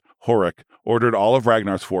Danes, Horik, ordered all of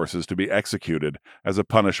Ragnar's forces to be executed as a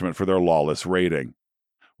punishment for their lawless raiding.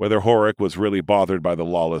 Whether Horik was really bothered by the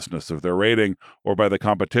lawlessness of their raiding or by the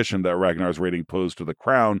competition that Ragnar's raiding posed to the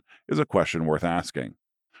crown is a question worth asking.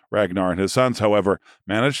 Ragnar and his sons, however,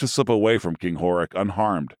 managed to slip away from King Horik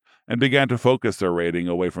unharmed and began to focus their raiding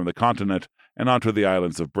away from the continent and onto the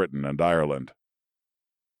islands of Britain and Ireland.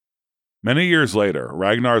 Many years later,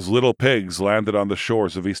 Ragnar's little pigs landed on the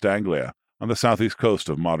shores of East Anglia, on the southeast coast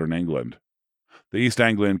of modern England. The East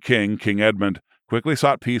Anglian king, King Edmund, quickly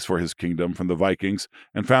sought peace for his kingdom from the Vikings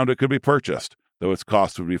and found it could be purchased, though its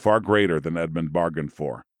cost would be far greater than Edmund bargained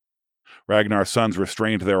for. Ragnar's sons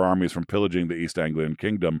restrained their armies from pillaging the East Anglian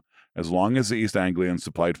kingdom as long as the East Anglians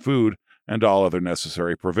supplied food and all other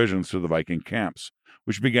necessary provisions to the Viking camps,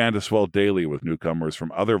 which began to swell daily with newcomers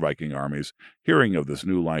from other Viking armies hearing of this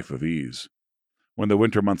new life of ease. When the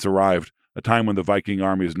winter months arrived, a time when the Viking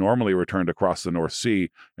armies normally returned across the North Sea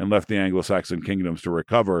and left the Anglo-Saxon kingdoms to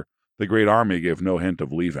recover, the great army gave no hint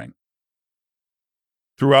of leaving.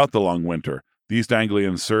 Throughout the long winter, the East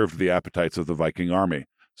Anglians served the appetites of the Viking army,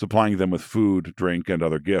 supplying them with food, drink, and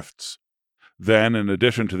other gifts. Then, in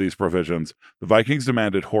addition to these provisions, the Vikings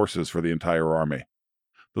demanded horses for the entire army.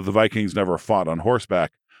 Though the Vikings never fought on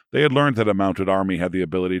horseback, they had learned that a mounted army had the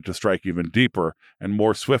ability to strike even deeper and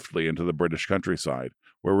more swiftly into the British countryside,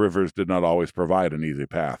 where rivers did not always provide an easy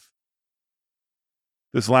path.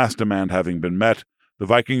 This last demand having been met, the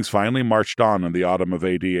Vikings finally marched on in the autumn of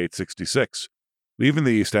AD 866, leaving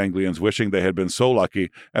the East Anglians wishing they had been so lucky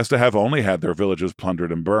as to have only had their villages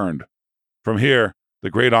plundered and burned. From here, the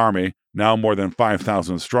great army, now more than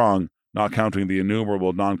 5,000 strong, not counting the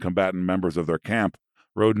innumerable non-combatant members of their camp,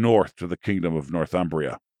 rode north to the kingdom of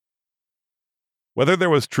Northumbria. Whether there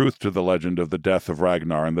was truth to the legend of the death of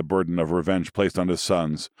Ragnar and the burden of revenge placed on his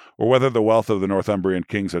sons, or whether the wealth of the Northumbrian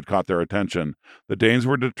kings had caught their attention, the Danes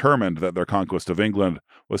were determined that their conquest of England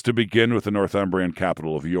was to begin with the Northumbrian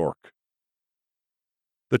capital of York.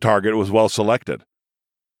 The target was well selected.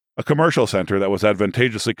 A commercial center that was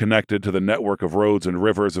advantageously connected to the network of roads and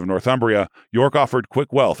rivers of Northumbria, York offered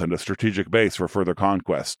quick wealth and a strategic base for further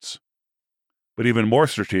conquests. But even more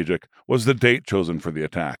strategic was the date chosen for the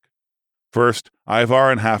attack. First, Ivar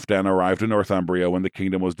and Halfdan arrived in Northumbria when the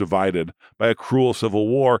kingdom was divided by a cruel civil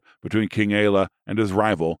war between King Aelle and his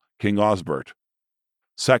rival, King Osbert.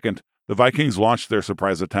 Second, the Vikings launched their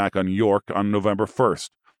surprise attack on York on November 1st,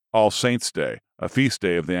 All Saints' Day, a feast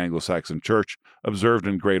day of the Anglo-Saxon Church, observed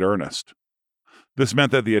in great earnest. This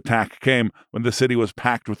meant that the attack came when the city was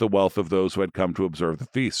packed with the wealth of those who had come to observe the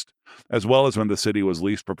feast, as well as when the city was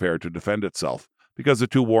least prepared to defend itself, because the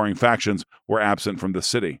two warring factions were absent from the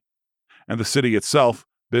city. And the city itself,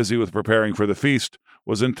 busy with preparing for the feast,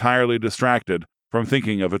 was entirely distracted from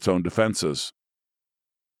thinking of its own defenses.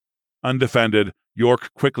 Undefended,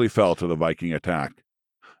 York quickly fell to the Viking attack.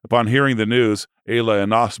 Upon hearing the news, Aelle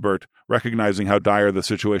and Osbert, recognizing how dire the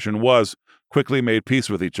situation was, quickly made peace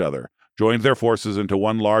with each other, joined their forces into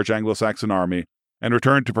one large Anglo-Saxon army, and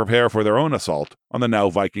returned to prepare for their own assault on the now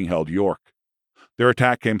Viking-held York. Their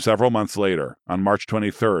attack came several months later, on March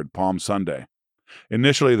 23rd, Palm Sunday.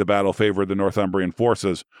 Initially, the battle favored the Northumbrian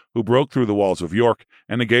forces, who broke through the walls of York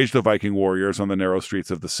and engaged the Viking warriors on the narrow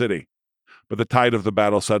streets of the city. But the tide of the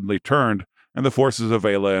battle suddenly turned, and the forces of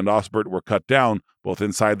Aelle and Osbert were cut down both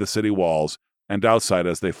inside the city walls and outside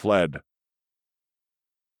as they fled.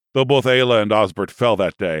 Though both Aelle and Osbert fell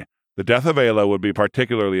that day, the death of Aelle would be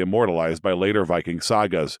particularly immortalized by later Viking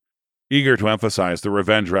sagas, eager to emphasize the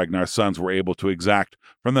revenge Ragnar's sons were able to exact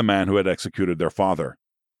from the man who had executed their father.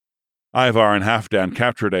 Ivar and Halfdan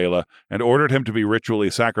captured Aelle and ordered him to be ritually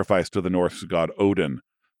sacrificed to the Norse god Odin,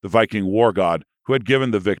 the Viking war god who had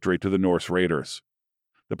given the victory to the Norse raiders.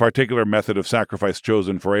 The particular method of sacrifice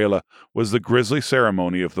chosen for Aelle was the grisly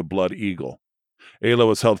ceremony of the blood eagle. Aelle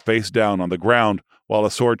was held face down on the ground while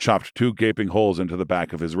a sword chopped 2 gaping holes into the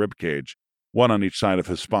back of his rib cage, one on each side of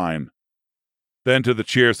his spine. Then, to the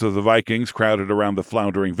cheers of the Vikings crowded around the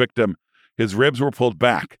floundering victim, his ribs were pulled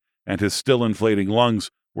back, and his still inflating lungs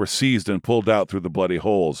were seized and pulled out through the bloody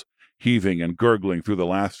holes, heaving and gurgling through the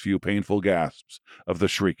last few painful gasps of the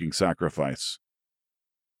shrieking sacrifice.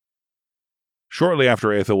 Shortly after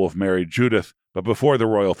Aethelwulf married Judith, but before the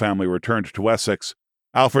royal family returned to Wessex,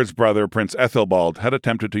 Alfred's brother, Prince Ethelbald, had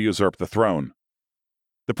attempted to usurp the throne.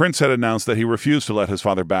 The prince had announced that he refused to let his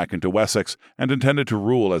father back into Wessex and intended to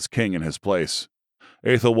rule as king in his place.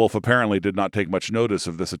 Aethelwulf apparently did not take much notice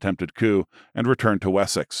of this attempted coup and returned to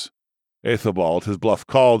Wessex. Aethelbald, his bluff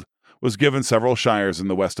called, was given several shires in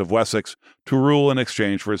the west of Wessex to rule in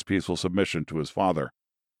exchange for his peaceful submission to his father.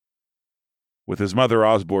 With his mother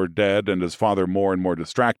Osborne dead and his father more and more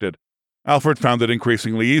distracted, Alfred found it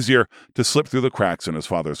increasingly easier to slip through the cracks in his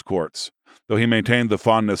father's courts. Though he maintained the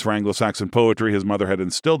fondness for Anglo-Saxon poetry his mother had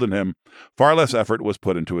instilled in him, far less effort was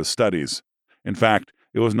put into his studies. In fact,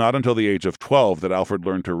 it was not until the age of 12 that Alfred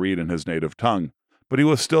learned to read in his native tongue, but he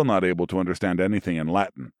was still not able to understand anything in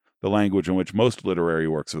Latin, the language in which most literary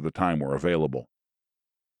works of the time were available.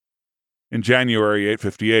 In January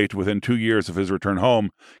 858, within 2 years of his return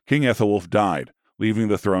home, King Ethelwulf died, leaving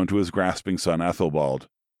the throne to his grasping son Ethelbald.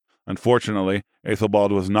 Unfortunately,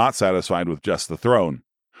 Ethelbald was not satisfied with just the throne.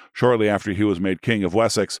 Shortly after he was made king of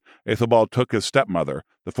Wessex, Ethelbald took his stepmother,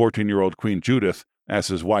 the 14-year-old Queen Judith, as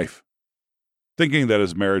his wife. Thinking that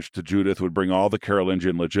his marriage to Judith would bring all the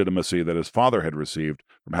Carolingian legitimacy that his father had received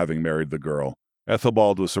from having married the girl,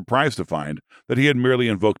 Ethelbald was surprised to find that he had merely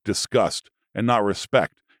invoked disgust and not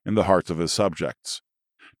respect in the hearts of his subjects.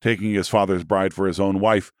 Taking his father's bride for his own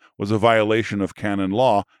wife was a violation of canon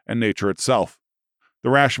law and nature itself. The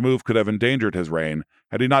rash move could have endangered his reign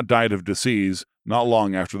had he not died of disease not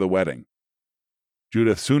long after the wedding.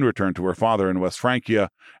 Judith soon returned to her father in West Francia,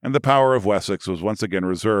 and the power of Wessex was once again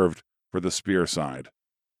reserved for the spear side.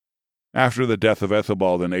 After the death of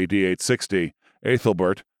Ethelbald in AD 860,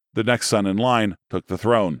 Ethelbert, the next son in line, took the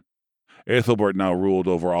throne. Ethelbert now ruled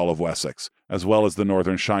over all of Wessex, as well as the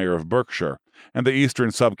northern shire of Berkshire, and the eastern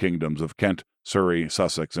subkingdoms of Kent, Surrey,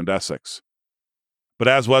 Sussex, and Essex. But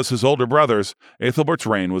as was his older brothers, Ethelbert's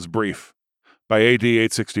reign was brief. By AD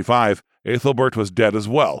 865, Ethelbert was dead as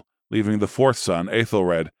well, leaving the fourth son,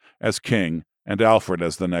 Ethelred, as king and Alfred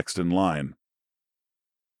as the next in line.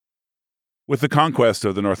 With the conquest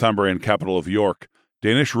of the Northumbrian capital of York,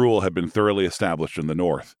 Danish rule had been thoroughly established in the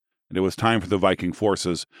north, and it was time for the Viking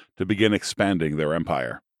forces to begin expanding their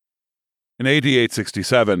empire. In AD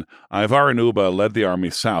 867, Ivar and Ubba led the army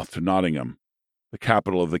south to Nottingham, the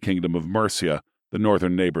capital of the kingdom of Mercia, the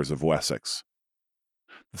northern neighbors of Wessex.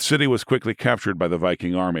 The city was quickly captured by the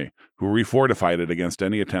Viking army, who refortified it against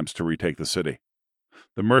any attempts to retake the city.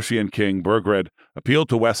 The Mercian king Burgred appealed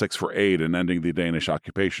to Wessex for aid in ending the Danish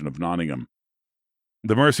occupation of Nottingham.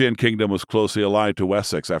 The Mercian kingdom was closely allied to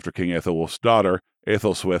Wessex after King Aethelwulf's daughter,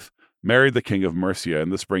 Aethelswith, married the king of Mercia in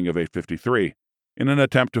the spring of 853, in an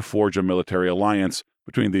attempt to forge a military alliance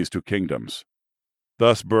between these two kingdoms.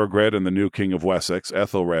 Thus Burgred and the new king of Wessex,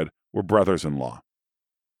 Ethelred, were brothers-in-law.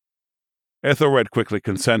 Ethelred quickly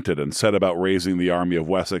consented and set about raising the army of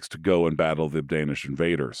Wessex to go and battle the Danish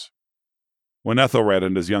invaders. When Ethelred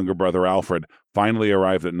and his younger brother Alfred finally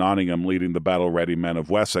arrived at Nottingham leading the battle-ready men of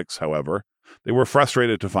Wessex, however, they were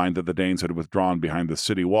frustrated to find that the Danes had withdrawn behind the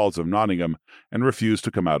city walls of Nottingham and refused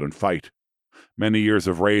to come out and fight. Many years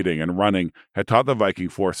of raiding and running had taught the Viking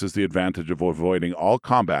forces the advantage of avoiding all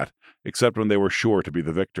combat except when they were sure to be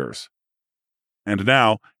the victors. And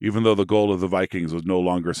now, even though the goal of the Vikings was no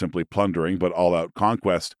longer simply plundering but all-out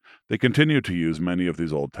conquest, they continued to use many of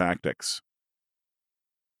these old tactics.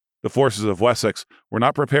 The forces of Wessex were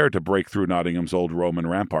not prepared to break through Nottingham's old Roman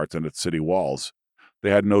ramparts and its city walls. They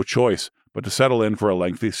had no choice but to settle in for a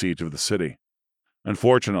lengthy siege of the city.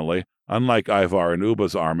 Unfortunately, unlike Ivar and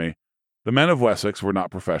Ubba's army, the men of Wessex were not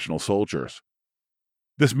professional soldiers.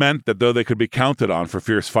 This meant that though they could be counted on for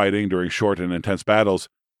fierce fighting during short and intense battles,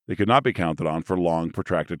 they could not be counted on for long,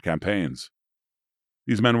 protracted campaigns.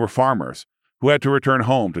 These men were farmers, who had to return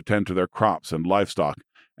home to tend to their crops and livestock,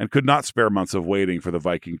 and could not spare months of waiting for the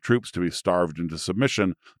Viking troops to be starved into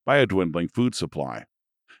submission by a dwindling food supply.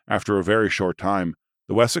 After a very short time,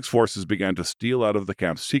 the Wessex forces began to steal out of the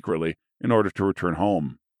camp secretly in order to return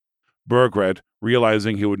home. Burgred,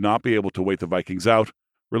 realizing he would not be able to wait the Vikings out,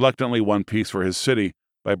 reluctantly won peace for his city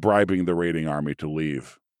by bribing the raiding army to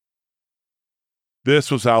leave.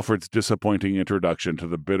 This was Alfred's disappointing introduction to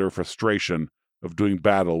the bitter frustration of doing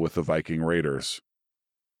battle with the Viking raiders.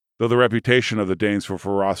 Though the reputation of the Danes for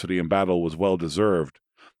ferocity in battle was well deserved,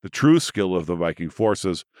 the true skill of the Viking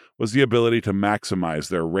forces was the ability to maximize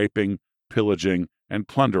their raping, pillaging, and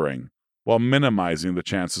plundering, while minimizing the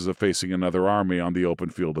chances of facing another army on the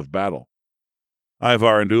open field of battle.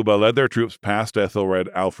 Ivar and Ubba led their troops past Ethelred,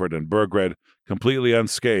 Alfred, and Burgred, completely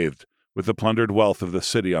unscathed, with the plundered wealth of the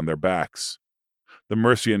city on their backs. The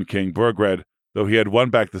Mercian king Burgred, though he had won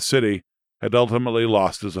back the city, had ultimately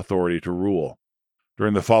lost his authority to rule.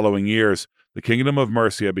 During the following years, the kingdom of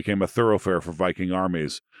Mercia became a thoroughfare for Viking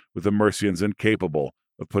armies, with the Mercians incapable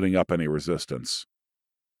of putting up any resistance.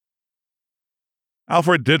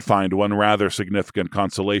 Alfred did find one rather significant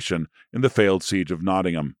consolation in the failed siege of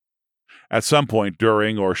Nottingham. At some point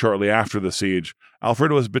during or shortly after the siege,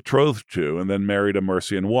 Alfred was betrothed to and then married a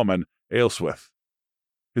Mercian woman, Aelswith.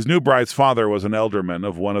 His new bride's father was an ealdorman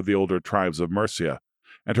of one of the older tribes of Mercia,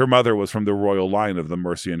 and her mother was from the royal line of the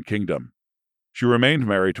Mercian kingdom. She remained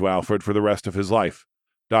married to Alfred for the rest of his life,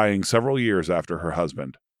 dying several years after her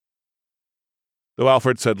husband. Though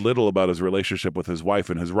Alfred said little about his relationship with his wife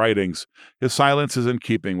in his writings, his silence is in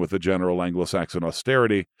keeping with the general Anglo-Saxon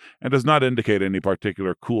austerity and does not indicate any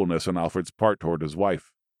particular coolness on Alfred's part toward his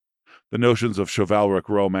wife. The notions of chivalric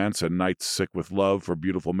romance and knights sick with love for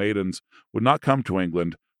beautiful maidens would not come to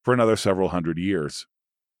England for another several hundred years.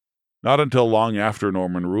 Not until long after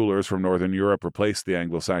Norman rulers from northern Europe replaced the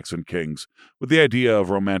Anglo-Saxon kings would the idea of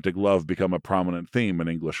romantic love become a prominent theme in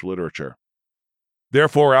English literature.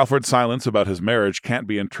 Therefore, Alfred's silence about his marriage can't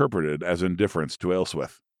be interpreted as indifference to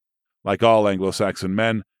Aelswith. Like all Anglo-Saxon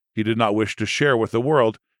men, he did not wish to share with the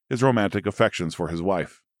world his romantic affections for his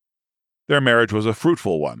wife. Their marriage was a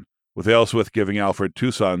fruitful one, with Aelswith giving Alfred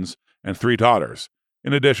 2 sons and 3 daughters,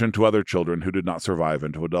 in addition to other children who did not survive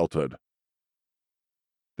into adulthood.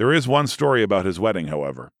 There is one story about his wedding,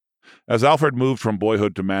 however. As Alfred moved from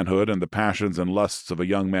boyhood to manhood and the passions and lusts of a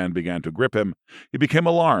young man began to grip him, he became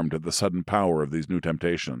alarmed at the sudden power of these new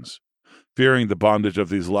temptations. Fearing the bondage of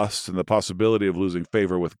these lusts and the possibility of losing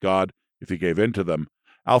favor with God if he gave in to them,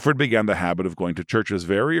 Alfred began the habit of going to churches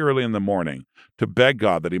very early in the morning to beg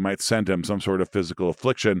God that he might send him some sort of physical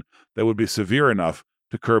affliction that would be severe enough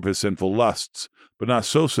to curb his sinful lusts, but not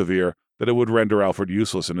so severe that it would render Alfred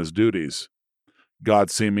useless in his duties.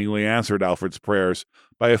 God seemingly answered Alfred's prayers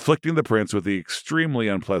by afflicting the prince with the extremely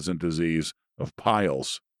unpleasant disease of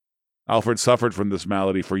piles. Alfred suffered from this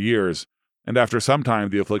malady for years, and after some time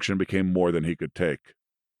the affliction became more than he could take.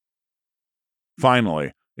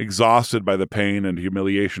 Finally, exhausted by the pain and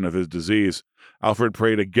humiliation of his disease, Alfred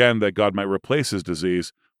prayed again that God might replace his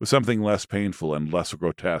disease with something less painful and less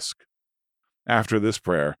grotesque. After this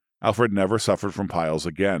prayer, Alfred never suffered from piles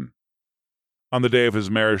again. On the day of his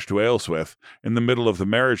marriage to Ealhswith, in the middle of the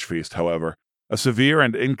marriage feast, however, a severe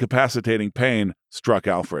and incapacitating pain struck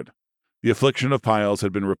Alfred. The affliction of piles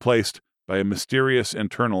had been replaced by a mysterious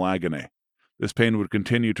internal agony. This pain would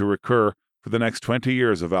continue to recur for the next 20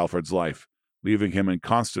 years of Alfred's life, leaving him in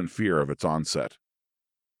constant fear of its onset.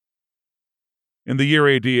 In the year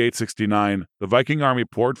AD 869, the Viking army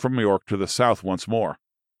poured from York to the south once more.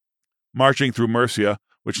 Marching through Mercia,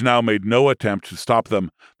 which now made no attempt to stop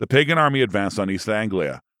them, the pagan army advanced on East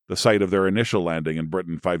Anglia, the site of their initial landing in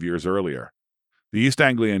Britain 5 years earlier. The East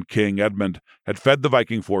Anglian king, Edmund, had fed the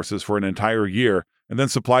Viking forces for an entire year and then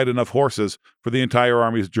supplied enough horses for the entire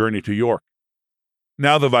army's journey to York.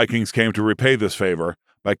 Now the Vikings came to repay this favor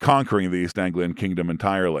by conquering the East Anglian kingdom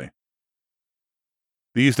entirely.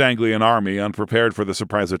 The East Anglian army, unprepared for the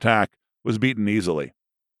surprise attack, was beaten easily.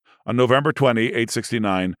 On November 20,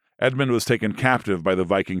 869, Edmund was taken captive by the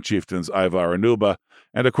Viking chieftains Ivar and Ubba,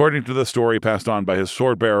 and according to the story passed on by his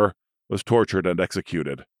sword-bearer, was tortured and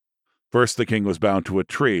executed. First the king was bound to a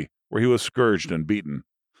tree, where he was scourged and beaten.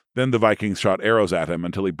 Then the Vikings shot arrows at him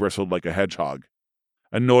until he bristled like a hedgehog.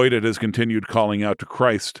 Annoyed at his continued calling out to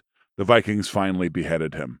Christ, the Vikings finally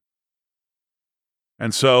beheaded him.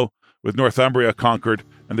 And so, with Northumbria conquered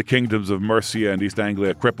and the kingdoms of Mercia and East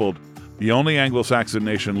Anglia crippled, the only Anglo-Saxon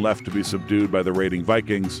nation left to be subdued by the raiding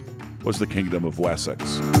Vikings was the Kingdom of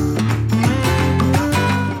Wessex.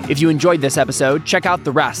 If you enjoyed this episode, check out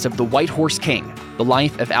the rest of The White Horse King, The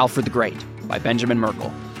Life of Alfred the Great by Benjamin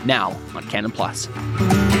Merkle, now on Canon Plus.